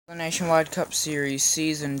The Nationwide Cup Series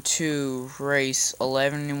Season 2 Race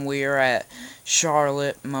 11, and we are at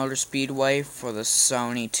Charlotte Motor Speedway for the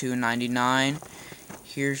Sony 299.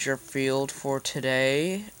 Here's your field for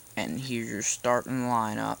today, and here's your starting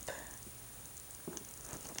lineup.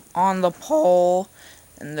 On the pole,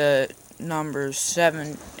 and the number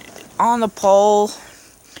 7 on the pole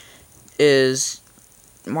is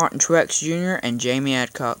Martin Truex Jr. and Jamie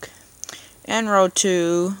Adcock. In row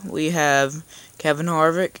 2, we have Kevin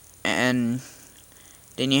Harvick and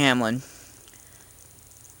Denny Hamlin.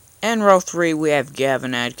 In row 3, we have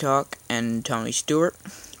Gavin Adcock and Tony Stewart.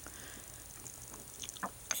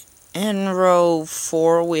 In row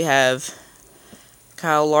 4, we have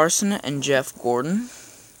Kyle Larson and Jeff Gordon.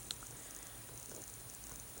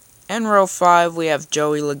 In row 5, we have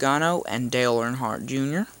Joey Logano and Dale Earnhardt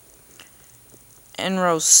Jr. In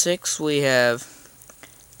row 6, we have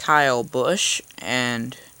Kyle Busch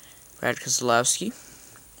and Brad Keselowski.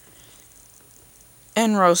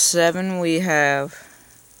 In row 7, we have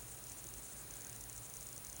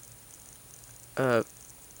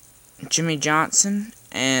Jimmy Johnson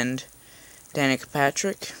and Danica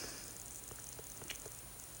Patrick.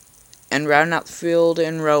 And rounding out the field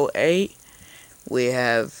in row 8, we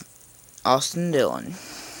have Austin Dillon.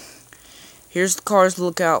 Here's the cars to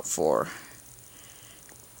look out for.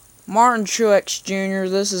 Martin Truex Jr.,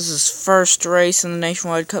 this is his first race in the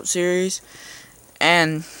Nationwide Cup Series,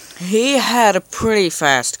 and he had a pretty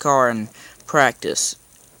fast car in practice,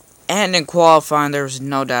 and in qualifying, there was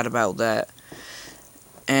no doubt about that.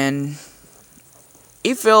 And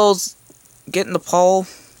he feels getting the pole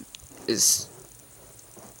is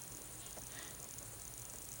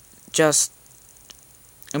just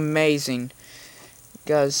amazing,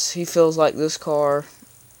 because he feels like this car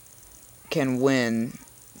can win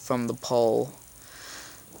from the pole.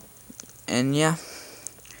 And yeah,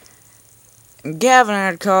 Gavin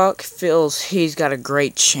Adcock feels he's got a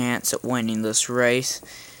great chance at winning this race.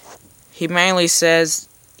 He mainly says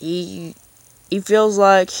he feels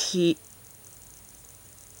like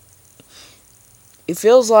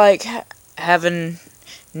having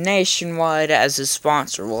Nationwide as his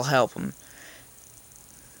sponsor will help him.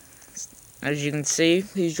 As you can see,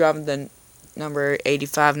 he's driving the number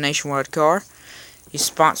 85 Nationwide car. He's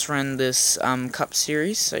sponsoring this Cup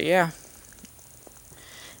Series, so yeah.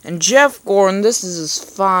 And Jeff Gordon, this is his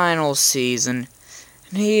final season,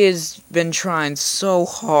 and he has been trying so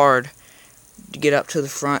hard to get up to the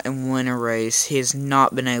front and win a race. He has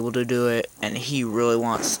not been able to do it, and he really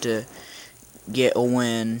wants to get a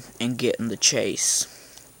win and get in the chase.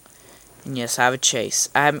 And yes, I have a chase.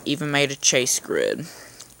 I haven't even made a chase grid.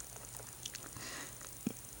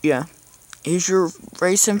 Yeah. Here's your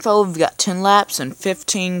race info. We've got 10 laps and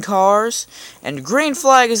 15 cars. And the green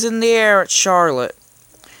flag is in the air at Charlotte.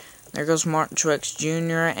 There goes Martin Truex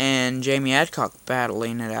Jr. and Jamie Adcock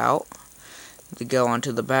battling it out. They go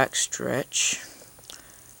onto the back stretch.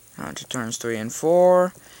 Onto turns 3 and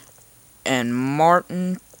 4. And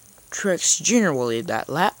Martin Truex Jr. will lead that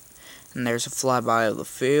lap. And there's a flyby of the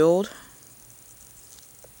field.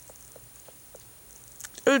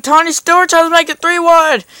 Ooh, Tony Stewart tries to make it 3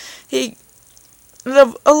 wide.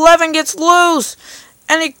 The 11 gets loose,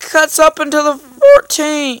 and he cuts up into the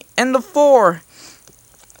 14 and the 4.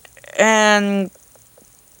 And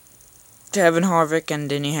Kevin Harvick and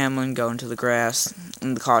Denny Hamlin go into the grass,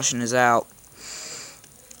 and the caution is out.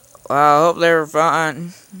 Well, I hope they're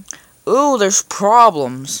fine. Ooh, there's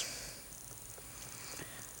problems.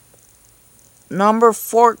 Number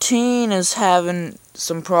 14 is having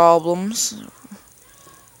some problems.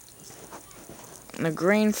 The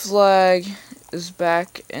green flag is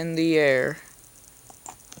back in the air.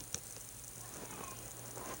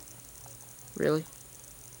 Really?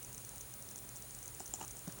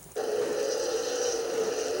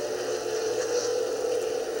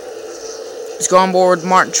 Let's go on board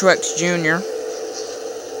Martin Truex Jr.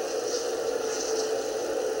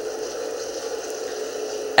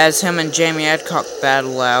 as him and Jamie Adcock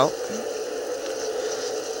battle out.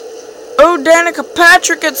 Oh, Danica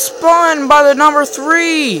Patrick gets spun by the number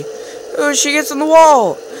 3. Oh, she gets in the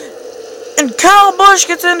wall. And Kyle Busch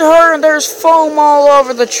gets into her, and there's foam all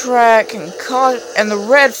over the track. And the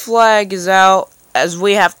red flag is out, as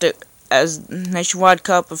Nationwide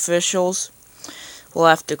Cup officials, we'll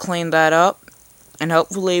have to clean that up. And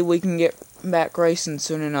hopefully we can get back racing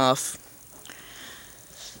soon enough.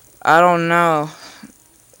 I don't know.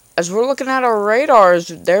 As we're looking at our radars,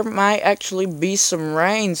 there might actually be some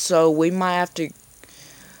rain, so we might have to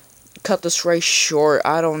cut this race short.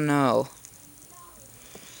 I don't know.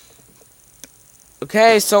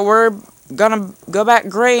 Okay, so we're gonna go back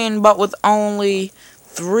green, but with only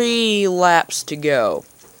 3 laps to go.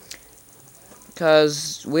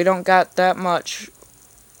 because we don't got that much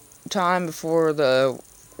time before the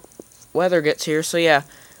weather gets here. So yeah,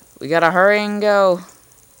 we gotta hurry and go.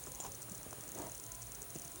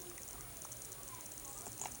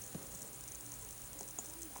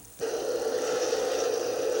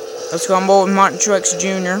 Let's go on board with Martin Truex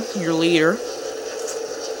Jr., your leader.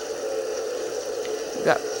 We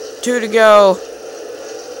got 2 to go.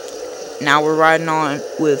 Now we're riding on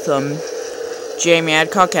with Jamie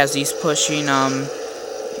Adcock as he's pushing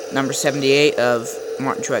number 78 of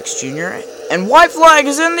Martin Truex Jr. And white flag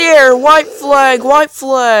is in the air. White flag, white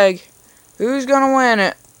flag. Who's gonna win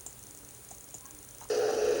it?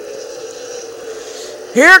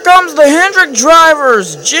 Here comes the Hendrick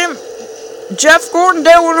drivers. Jeff Gordon,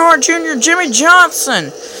 Dale Earnhardt Jr., Jimmy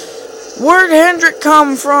Johnson. Where'd Hendrick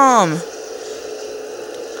come from?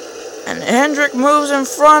 And Hendrick moves in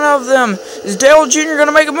front of them. Is Dale Jr. going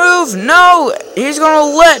to make a move? No! He's going to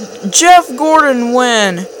let Jeff Gordon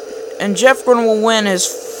win. And Jeff Gordon will win his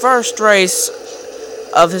first race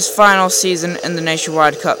of his final season in the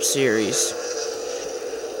Nationwide Cup Series.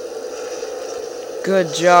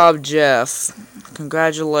 Good job, Jeff.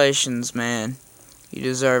 Congratulations, man. You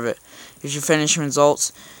deserve it. Here's your finishing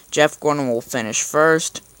results. Jeff Gordon will finish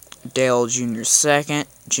first. Dale Jr. second.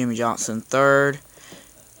 Jimmy Johnson third.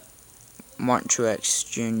 Martin Truex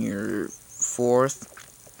Jr. fourth.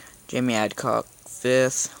 Jamie Adcock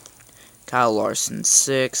fifth. Kyle Larson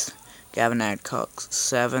sixth. Gavin Adcock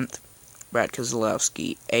seventh. Brad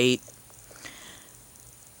Keselowski eighth.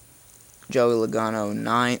 Joey Logano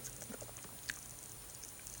ninth.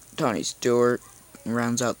 Tony Stewart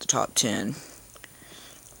rounds out the top 10.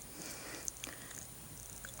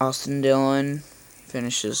 Austin Dillon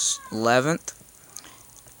finishes 11th.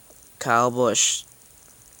 Kyle Busch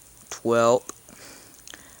 12th.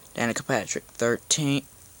 Danica Patrick 13th.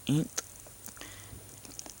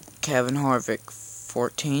 Kevin Harvick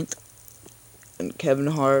 14th. And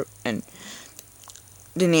and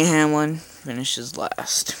Denny Hamlin finishes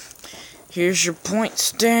last. Here's your point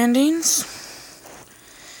standings.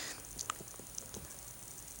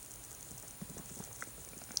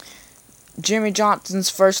 Jimmy Johnson's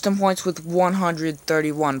first in points with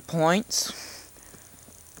 131 points.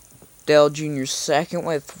 Dale Jr. second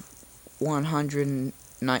with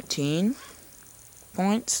 119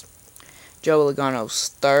 points. Joey Logano's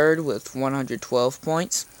third with 112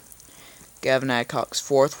 points. Gavin Adcock's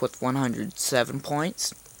fourth with 107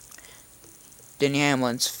 points. Denny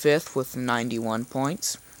Hamlin's fifth with 91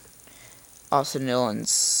 points. Austin Dillon's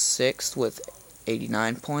sixth with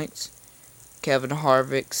 89 points. Kevin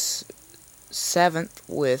Harvick's seventh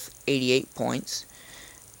with 88 points.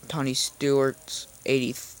 Tony Stewart's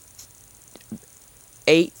 88th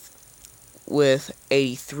with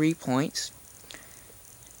 83 points.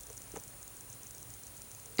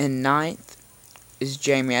 And ninth is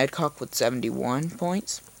Jamie Adcock with 71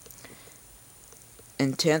 points.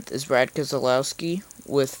 And 10th is Brad Keselowski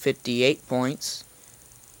with 58 points.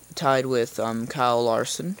 Tied with Kyle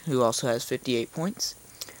Larson, who also has 58 points.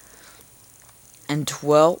 And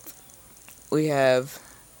 12th, we have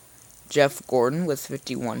Jeff Gordon with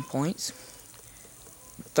 51 points.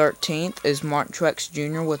 13th is Martin Truex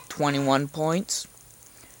Jr. with 21 points.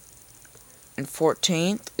 And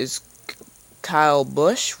 14th is Kyle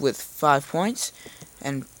Busch with 5 points.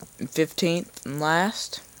 And 15th and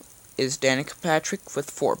last is Danica Patrick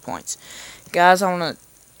with 4 points. Guys, I want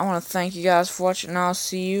to thank you guys for watching, and I'll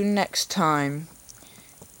see you next time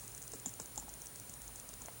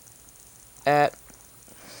at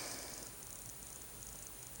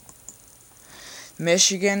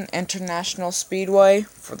Michigan International Speedway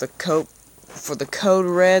for the Code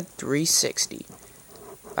Red 360.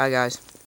 Bye, guys.